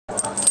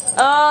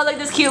Oh, like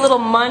this cute little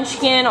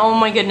munchkin. Oh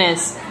my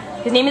goodness.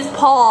 His name is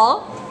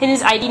Paul, and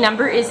his ID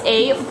number is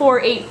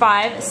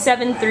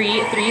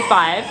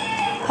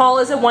A4857335. Paul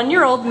is a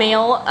 1-year-old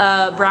male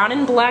brown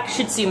and black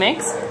Shih Tzu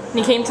mix, and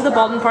he came to the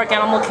Baldwin Park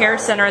Animal Care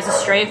Center as a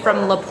stray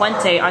from La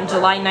Puente on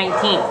July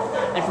 19th.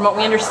 And from what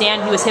we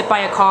understand, he was hit by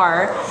a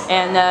car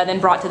and then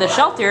brought to the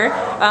shelter.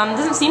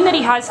 Doesn't seem that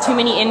he has too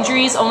many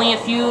injuries, only a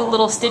few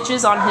little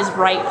stitches on his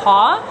right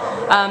paw.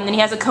 And he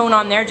has a cone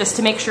on there just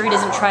to make sure he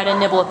doesn't try to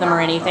nibble at them or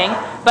anything.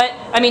 But,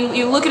 I mean,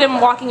 you look at him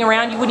walking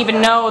around, you wouldn't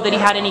even know that he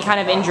had any kind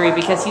of injury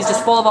because he's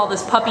just full of all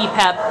this puppy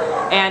pep,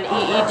 and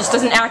he just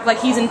doesn't act like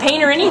he's in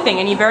pain or anything,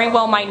 and he very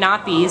well might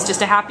not be. He's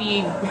just a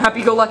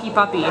happy-go-lucky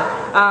puppy.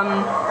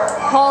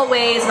 Paul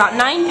weighs about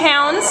 9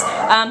 pounds.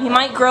 He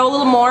might grow a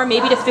little more,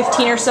 maybe to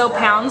 15 or so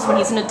pounds when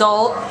he's an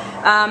adult.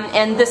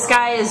 And this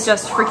guy is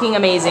just freaking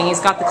amazing. He's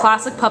got the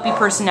classic puppy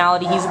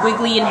personality. He's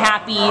wiggly and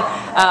happy,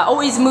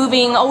 always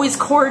moving, always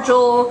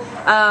cordial.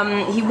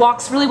 He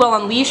walks really well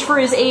on leash for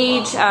his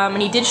age, and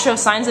he did show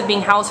signs of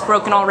being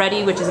housebroken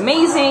already, which is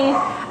amazing.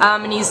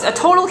 And he's a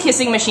total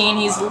kissing machine.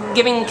 He's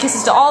giving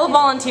kisses to all the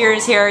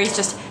volunteers here. He's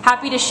just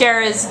happy to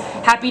share his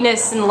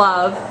happiness and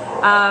love.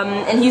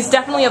 And he's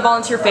definitely a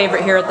volunteer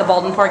favorite here at the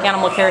Baldwin Park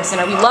Animal Care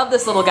Center. We love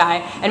this little guy,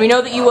 and we know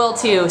that you will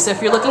too. So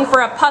if you're looking for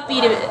a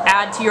puppy to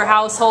add to your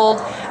household,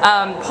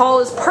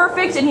 Paul is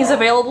perfect, and he's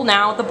available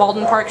now at the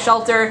Baldwin Park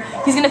Shelter.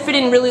 He's going to fit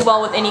in really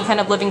well with any kind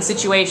of living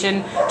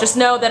situation. Just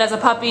know that as a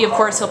puppy, of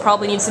course, he'll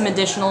probably need some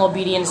additional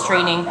obedience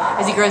training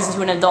as he grows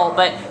into an adult,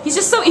 but he's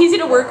just so easy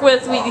to work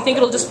with. We think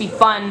it'll just be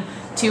fun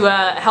to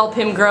help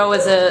him grow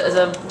as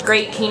a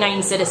great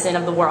canine citizen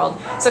of the world.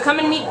 So come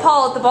and meet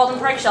Paul at the Baldwin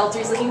Park Shelter.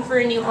 He's looking for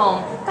a new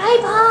home. Bye,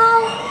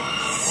 Paul!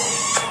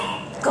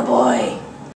 Good boy.